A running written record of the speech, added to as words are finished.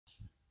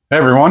Hey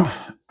everyone,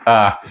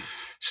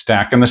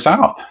 Stack in the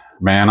South.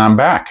 Man, I'm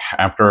back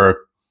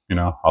after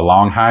a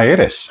long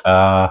hiatus. It's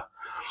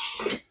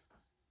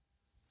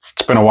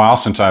been a while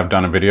since I've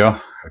done a video.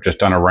 I've just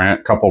done a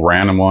couple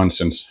random ones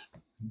since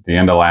the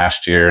end of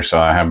last year, so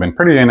I have been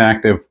pretty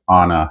inactive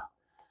on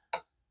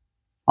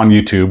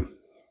YouTube,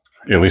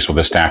 at least with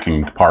the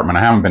stacking department.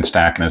 I haven't been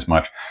stacking as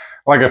much.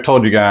 Like I've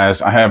told you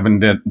guys, I have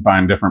been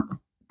buying different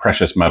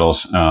precious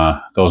metals.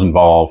 Those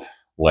involve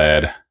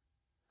lead,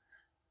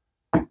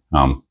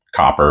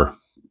 copper,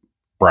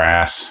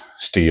 brass,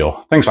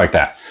 steel, things like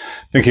that.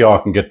 I think you all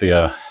can get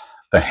the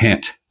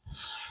hint.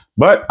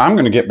 But I'm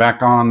going to get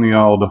back on the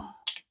old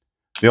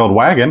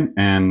wagon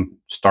and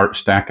start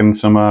stacking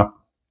some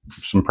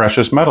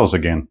precious metals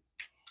again.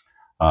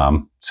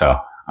 So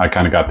I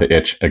kind of got the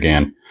itch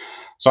again.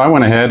 So I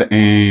went ahead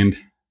and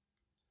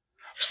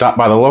stopped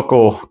by the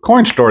local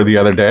coin store the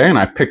other day, and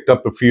I picked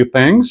up a few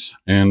things,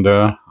 and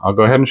I'll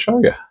go ahead and show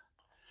you.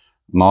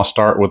 And I'll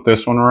start with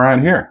this one right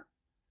here.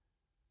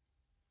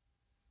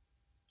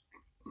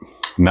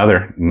 Another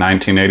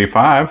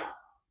 1985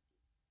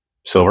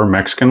 silver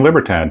Mexican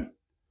Libertad.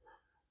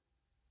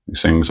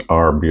 These things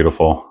are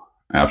beautiful,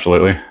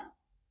 absolutely.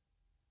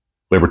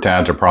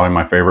 Libertads are probably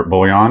my favorite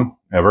bullion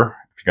ever.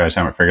 If you guys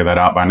haven't figured that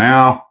out by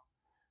now,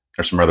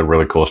 there's some other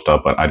really cool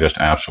stuff, but I just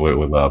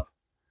absolutely love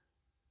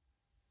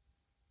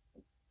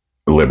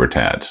the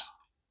Libertads.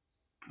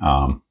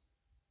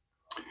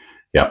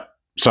 Yep.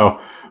 So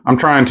I'm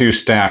trying to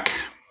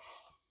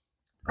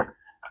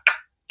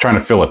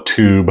fill a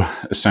tube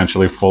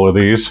essentially full of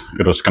these.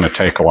 It's going to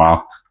take a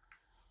while.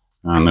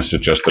 And this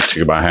is just the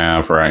tube I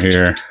have right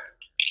here.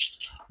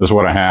 This is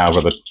what I have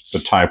of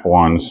the type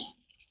 1s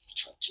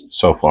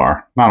so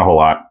far. Not a whole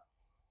lot.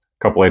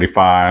 A couple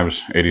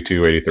 85s,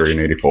 82, 83, and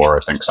 84, I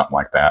think, something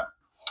like that.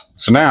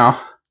 So now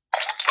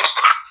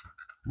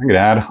I could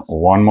add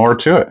one more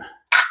to it.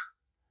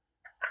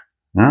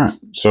 All right,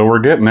 so we're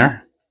getting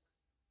there.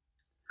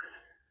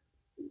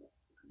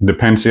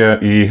 Depensia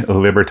y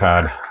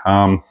Libertad.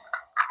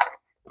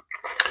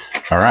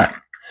 All right,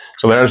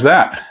 so there's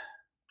that.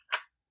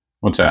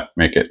 What's that?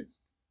 Make it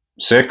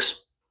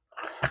 6.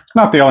 It's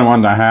not the only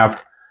one I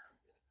have.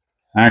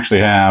 I actually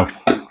have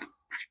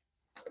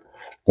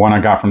one I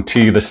got from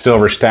T, the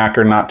Silver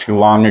Stacker, not too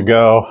long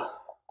ago.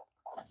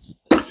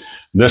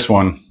 This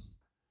one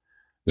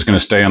is going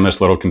to stay in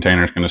this little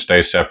container. It's going to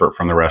stay separate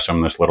from the rest of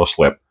them, this little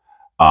slip.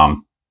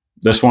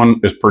 This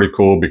one is pretty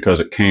cool because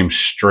it came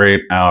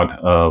straight out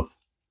of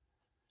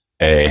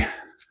a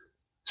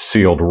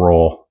sealed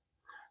roll.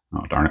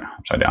 Oh, darn it,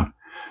 upside down.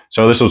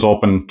 So this was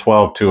open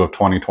 12/2 of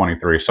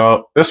 2023.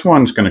 So this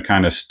one's going to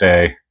kind of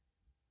stay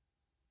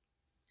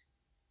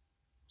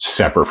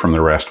separate from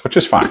the rest, which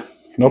is fine.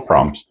 No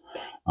problems.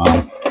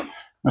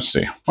 Let's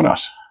see, what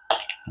else?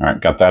 All right,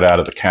 got that out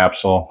of the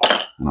capsule.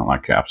 I don't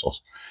like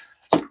capsules.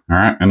 All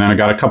right, and then I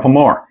got a couple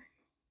more.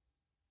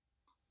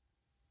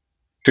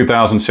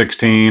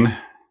 2016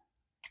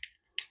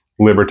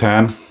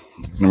 Libertad.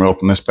 I'm going to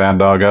open this bad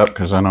dog up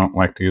because I don't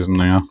like using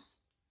the...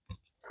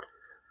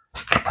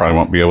 I probably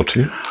won't be able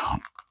to.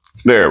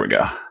 There we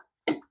go.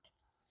 All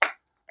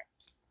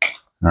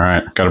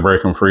right, got to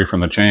break them free from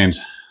the chains.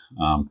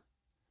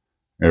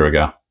 There we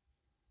go.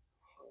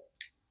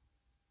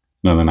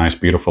 Another nice,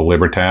 beautiful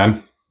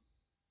Libertad.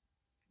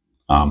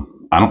 I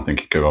don't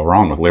think you could go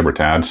wrong with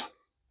Libertads.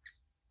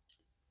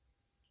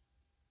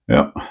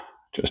 Yep,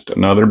 just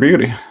another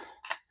beauty.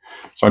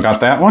 So I got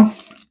that one.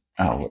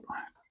 Oh,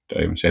 did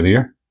I even say the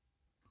year?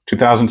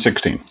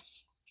 2016.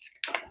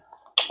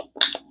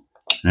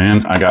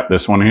 And I got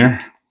this one here,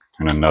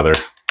 and another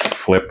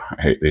flip.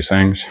 I hate these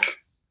things.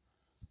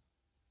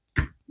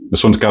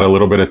 This one's got a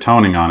little bit of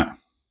toning on it.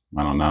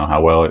 I don't know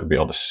how well it'd be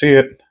able to see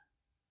it.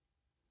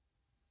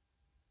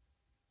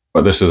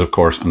 But this is, of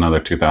course, another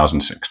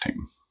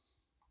 2016.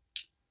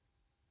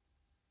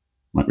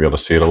 Might be able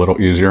to see it a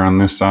little easier on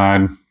this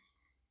side.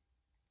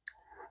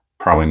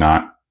 Probably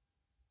not.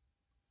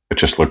 It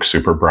just looks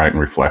super bright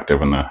and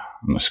reflective on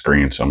the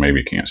screen, so maybe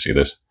you can't see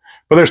this.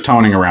 But there's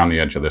toning around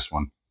the edge of this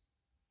one.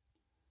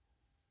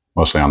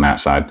 Mostly on that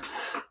side.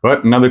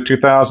 But another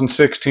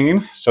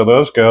 2016, so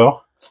those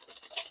go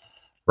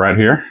right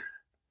here.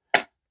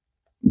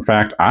 In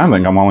fact, I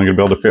think I'm only going to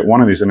be able to fit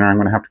one of these in there. I'm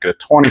going to have to get a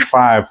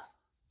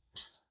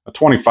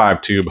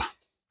 25 tube.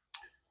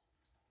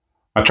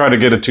 I tried to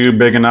get a tube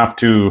big enough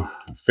to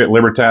fit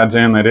Libertads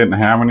in. They didn't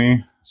have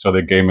any, so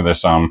they gave me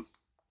this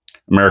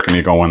American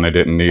Eagle one they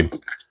didn't need.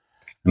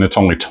 And it's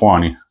only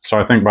 20. So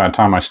I think by the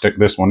time I stick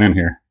this one in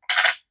here,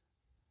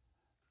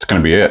 it's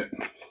going to be it.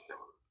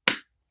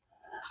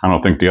 I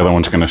don't think the other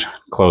one's going to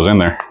close in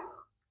there.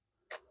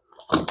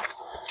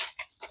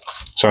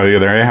 So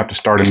either I have to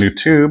start a new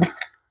tube.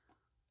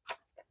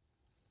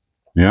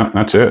 Yeah,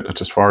 that's it.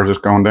 That's as far as it's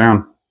going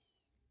down.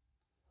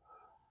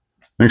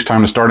 Next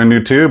time to start a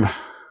new tube.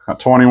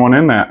 Got 21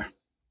 in that.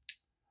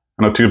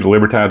 I know tubes of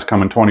Libertad's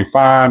come in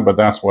 25, but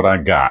that's what I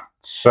got.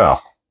 So,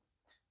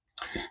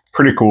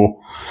 pretty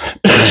cool.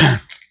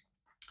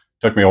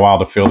 Took me a while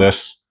to fill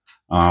this.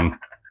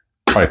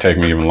 Probably take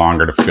me even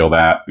longer to fill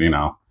that,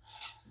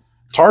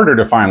 It's harder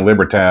to find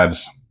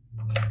Libertads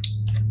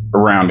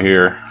around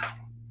here.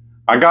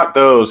 I got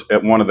those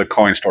at one of the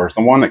coin stores.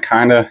 The one that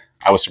kind of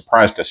I was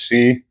surprised to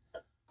see.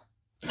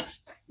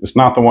 It's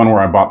not the one where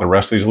I bought the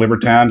rest of these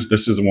Libertads.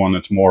 This is the one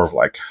that's more of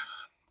like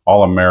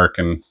all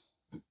American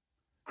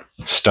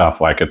stuff.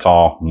 Like it's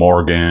all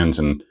Morgans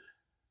and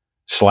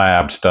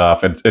slab stuff.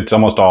 It's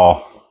almost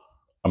all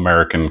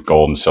American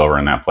gold and silver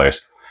in that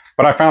place.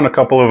 But I found a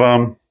couple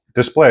of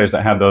displays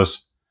that had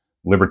those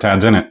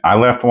Libertads in it. I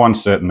left one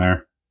sitting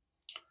there.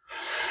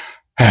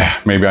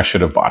 Maybe I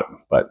should have bought it,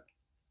 but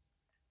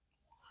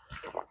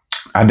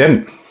I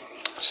didn't.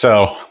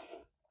 So,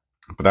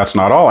 but that's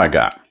not all I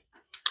got.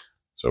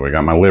 So we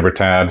got my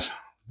Libertads.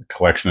 The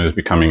collection is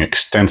becoming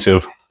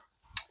extensive.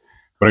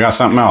 But I got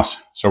something else.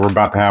 So we're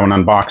about to have an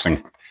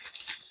unboxing.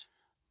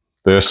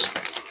 This is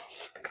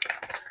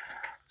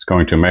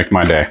going to make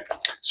my day.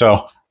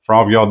 So for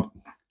all of y'all,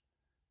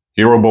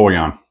 Hero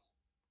Bullion.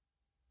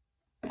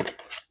 It's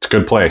a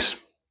good place.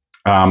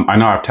 I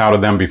know I've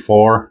touted them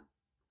before.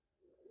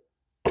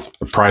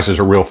 The prices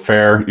are real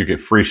fair. You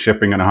get free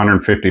shipping at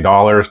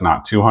 $150,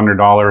 not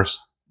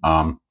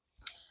 $200.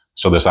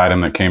 So this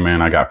item that came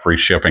in, I got free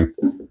shipping,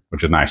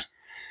 which is nice.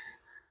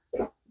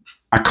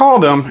 I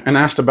called them and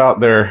asked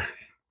about their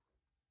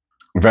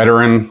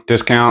veteran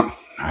discount.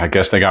 I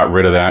guess they got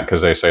rid of that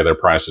because they say their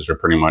prices are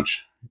pretty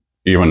much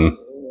even.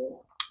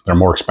 Their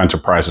more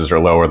expensive prices are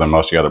lower than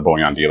most of the other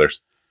bullion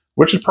dealers,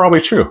 which is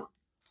probably true.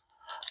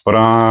 But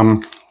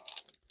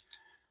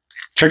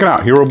check it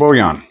out, Hero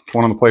Bullion. It's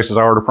one of the places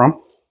I order from.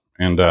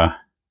 And well,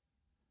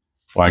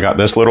 I got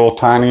this little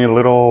tiny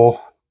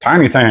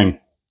thing.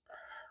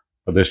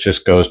 But this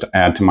just goes to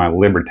add to my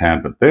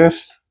Libertad. But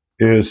this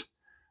is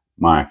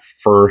my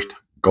first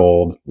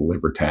gold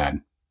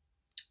Libertad.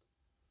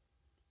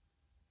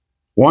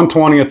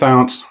 1/20th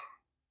ounce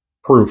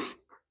proof.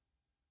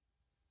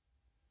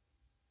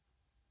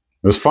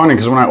 It was funny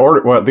because when I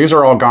ordered, well, these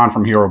are all gone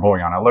from Hero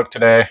Bullion. I looked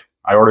today.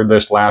 I ordered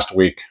this last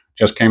week.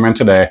 Just came in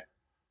today.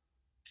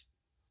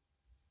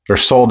 They're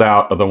sold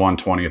out of the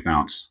 1/20th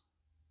ounce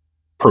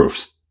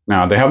proofs.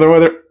 Now, they have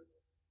the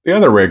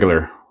other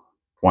regular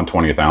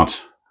 1/20th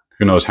ounce.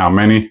 Who knows how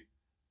many?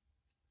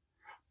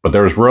 But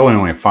there's really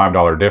only a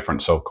 $5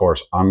 difference. So, of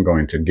course, I'm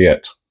going to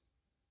get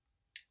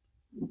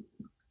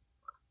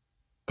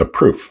the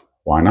proof.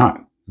 Why not?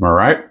 Am I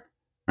right?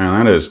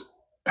 Man, it's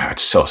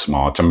so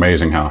small. It's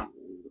amazing how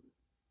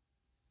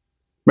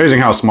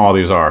small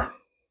these are.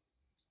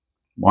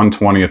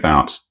 1/20th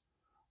ounce.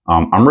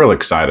 I'm really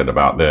excited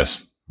about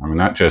this. I mean,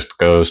 that just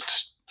goes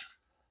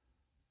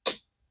to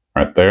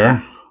right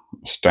there,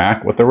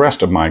 stack with the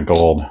rest of my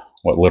gold,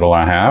 what little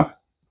I have.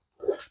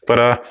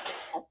 But,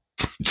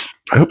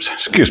 oops,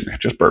 excuse me, I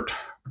just burped.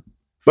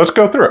 Let's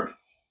go through it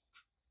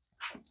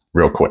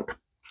real quick.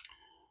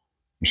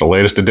 It's the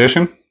latest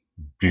edition.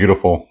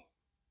 Beautiful,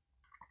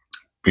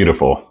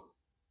 beautiful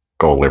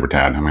gold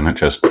Libertad. I mean, it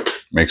just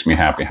makes me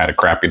happy. Had a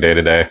crappy day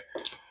today.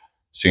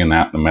 Seeing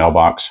that in the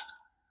mailbox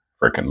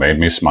freaking made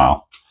me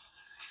smile.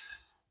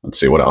 Let's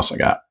see what else I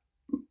got.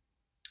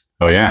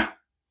 Oh, yeah.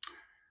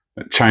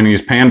 The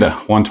Chinese Panda,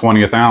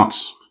 1/20th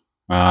ounce.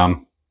 I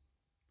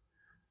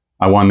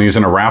won these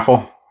in a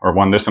raffle, or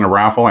won this in a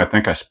raffle. I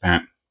think I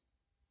spent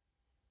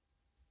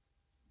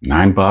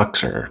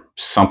 $9 or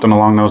something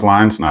along those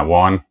lines, and I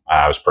won.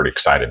 I was pretty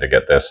excited to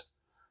get this.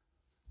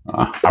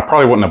 I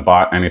probably wouldn't have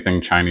bought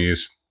anything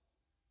Chinese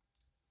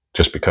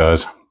just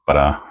because, but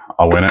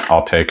I'll win it.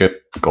 I'll take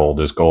it.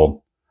 Gold is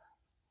gold.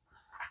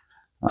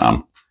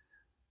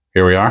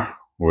 Here we are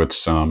with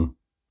some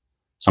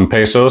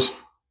pesos.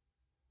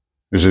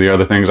 These are the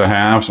other things I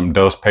have. Some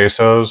dos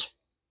pesos.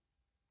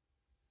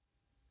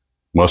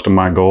 Most of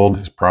my gold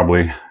is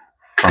probably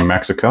from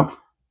Mexico.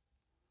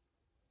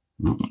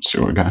 Let's see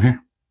what we got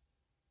here.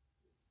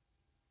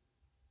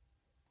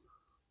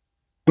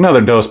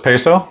 Another dos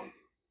peso.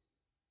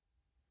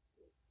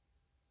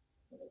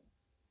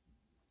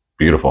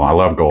 Beautiful. I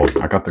love gold.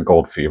 I got the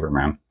gold fever,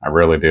 man. I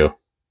really do.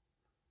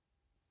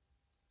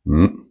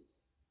 Some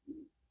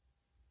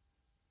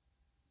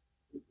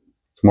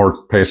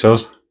more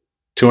pesos.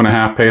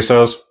 2.5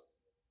 pesos.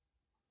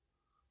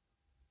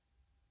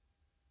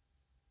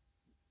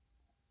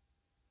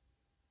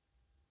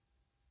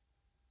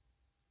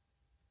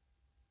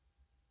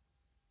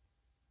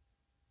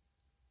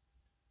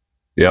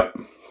 Yep.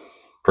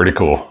 Pretty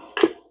cool.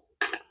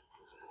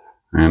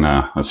 And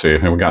let's see,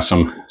 here we got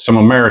some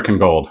American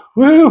gold.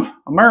 Woo!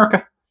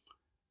 America!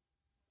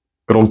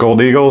 Good old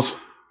gold eagles.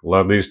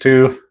 Love these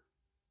too.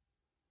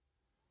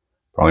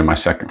 Probably my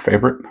second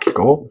favorite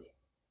gold.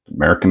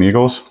 American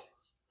eagles.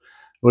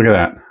 Look at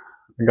that.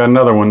 I got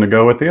another one to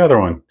go with the other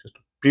one. Just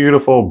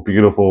beautiful,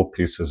 beautiful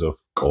pieces of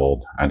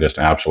gold. I just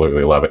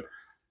absolutely love it.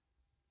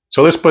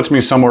 So this puts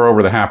me somewhere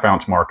over the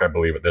half-ounce mark, I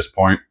believe, at this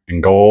point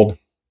in gold.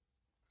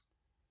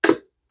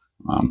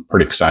 I'm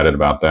pretty excited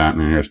about that.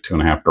 And here's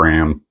 2.5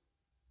 gram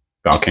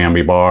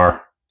Valcambi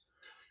bar,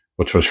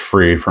 which was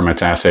free from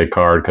its assay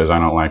card because I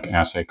don't like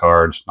assay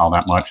cards all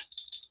that much.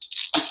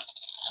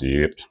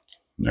 Yep,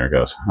 there it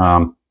goes.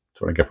 That's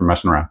what I get for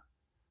messing around.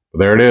 But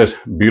there it is.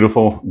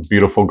 Beautiful,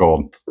 beautiful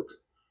gold.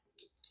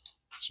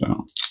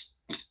 So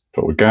that's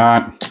what we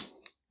got.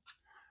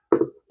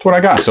 That's what I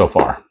got so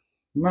far.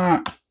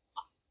 Not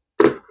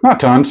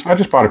tons. I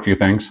just bought a few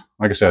things.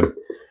 Like I said,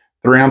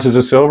 3 ounces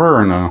of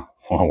silver and a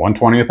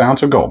 1/20th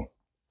ounce of gold.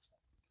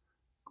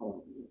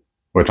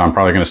 Which I'm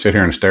probably going to sit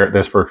here and stare at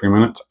this for a few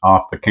minutes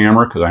off the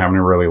camera because I haven't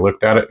really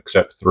looked at it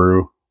except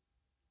through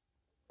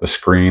the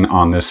screen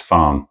on this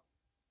phone.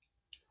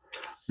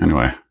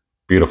 Anyway,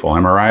 beautiful.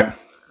 Am I right?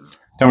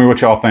 Tell me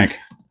what y'all think.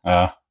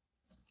 I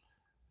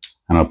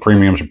know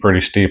premiums are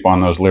pretty steep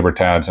on those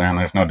Libertads, and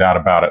there's no doubt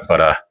about it,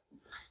 but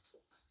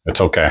it's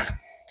okay.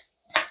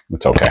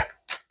 It's okay.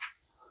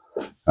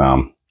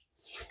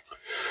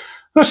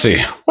 Let's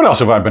see. What else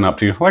have I been up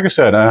to? Like I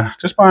said,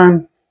 just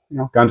buying,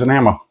 guns and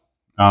ammo.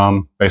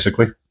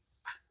 Basically,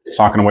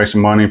 socking away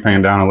some money,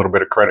 paying down a little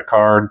bit of credit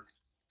card,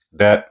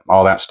 debt,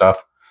 all that stuff.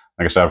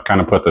 Like I said, I've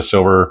kind of put the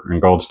silver and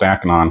gold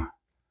stacking on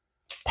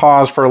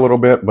pause for a little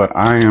bit, but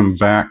I am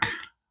back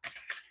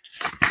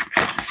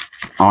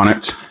on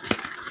it.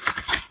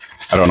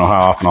 I don't know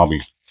how often I'll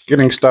be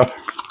getting stuff,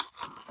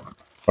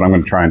 but I'm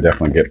going to try and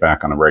definitely get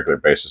back on a regular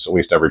basis, at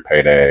least every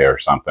payday or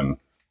something,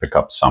 pick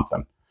up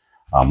something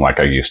like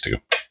I used to,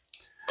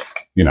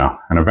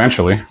 and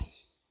eventually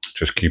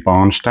just keep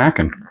on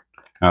stacking.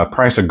 The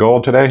price of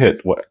gold today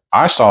hit what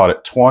I saw it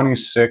at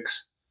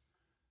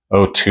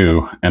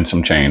 $26.02 and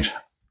some change.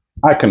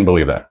 I couldn't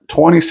believe that.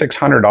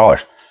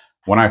 $2,600.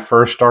 When I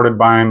first started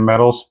buying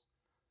metals,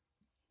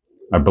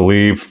 I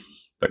believe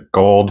that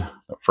gold,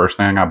 the first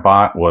thing I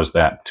bought was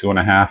that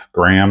 2.5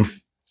 gram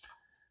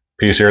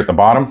piece here at the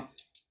bottom.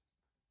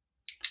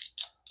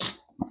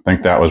 I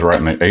think that was right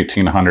in the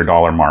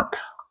 $1,800 mark.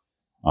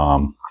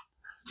 Now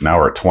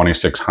we're at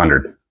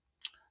 $2,600.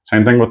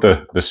 Same thing with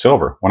the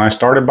silver. When I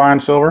started buying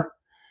silver,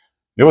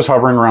 it was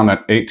hovering around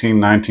that $18,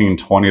 $19,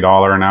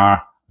 $20 an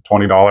hour,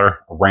 $20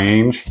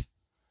 range.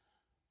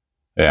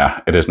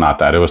 Yeah, it is not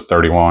that. It was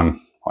 31,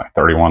 like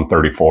 31,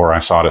 34.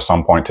 I saw it at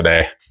some point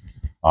today.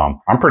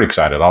 I'm pretty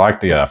excited. I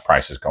like the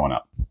prices going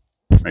up.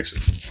 Makes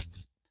it,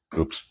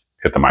 oops,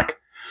 hit the mic.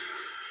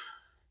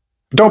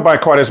 Don't buy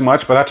quite as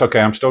much, but that's okay.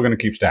 I'm still going to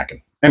keep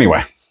stacking.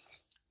 Anyway,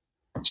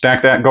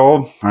 stack that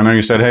gold. I know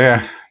you said,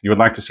 hey, you would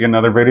like to see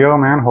another video,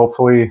 man.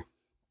 Hopefully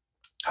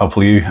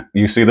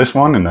you see this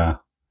one and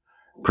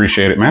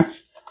appreciate it, man.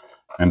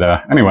 And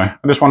anyway,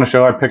 I just want to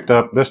show I picked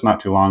up this not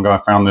too long ago.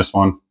 I found this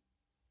one.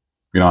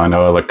 I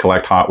know I like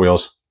collect Hot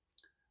Wheels.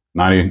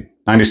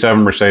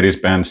 97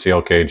 Mercedes-Benz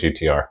CLK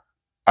GTR.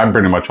 I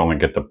pretty much only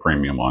get the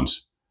premium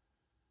ones.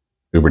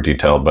 Uber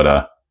detailed,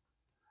 but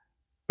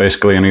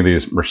basically any of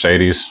these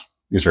Mercedes,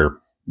 these are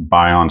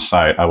buy on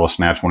site. I will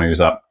snatch one of these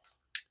up.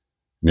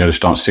 You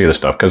just don't see the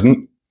stuff because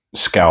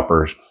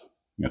scalpers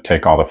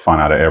take all the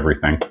fun out of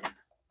everything.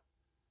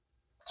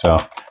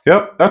 So,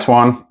 yep, that's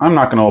one. I'm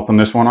not going to open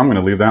this one. I'm going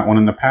to leave that one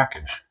in the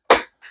package.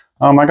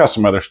 I got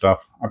some other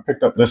stuff. I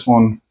picked up this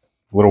one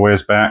a little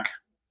ways back.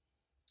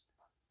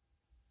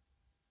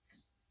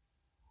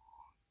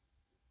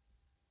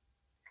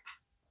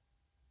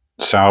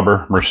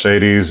 Sauber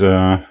Mercedes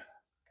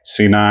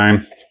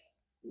C9.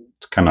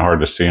 It's kind of hard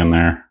to see in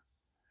there.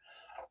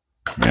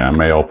 Yeah, I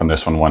may open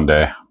this one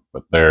day,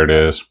 but there it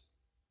is.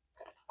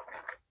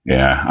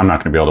 Yeah, I'm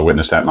not going to be able to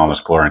witness that in all this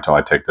glory until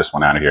I take this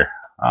one out of here.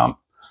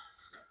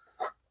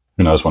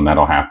 Who knows when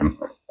that'll happen.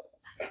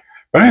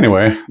 But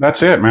anyway,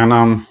 that's it, man.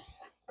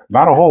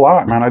 Not a whole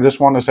lot, man. I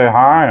just wanted to say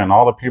hi, and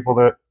all the people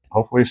that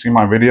hopefully see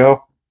my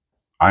video.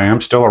 I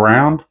am still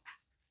around.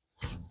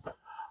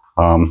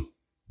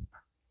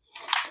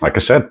 Like I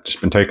said,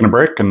 just been taking a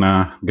break and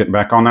getting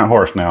back on that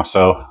horse now.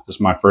 So this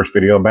is my first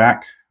video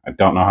back. I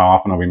don't know how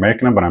often I'll be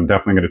making them, but I'm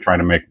definitely going to try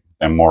to make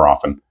them more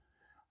often.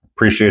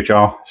 Appreciate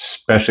y'all,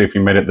 especially if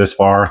you made it this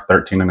far,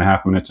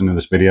 13.5 minutes into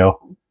this video.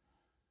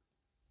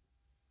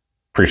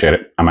 Appreciate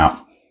it. I'm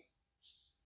out.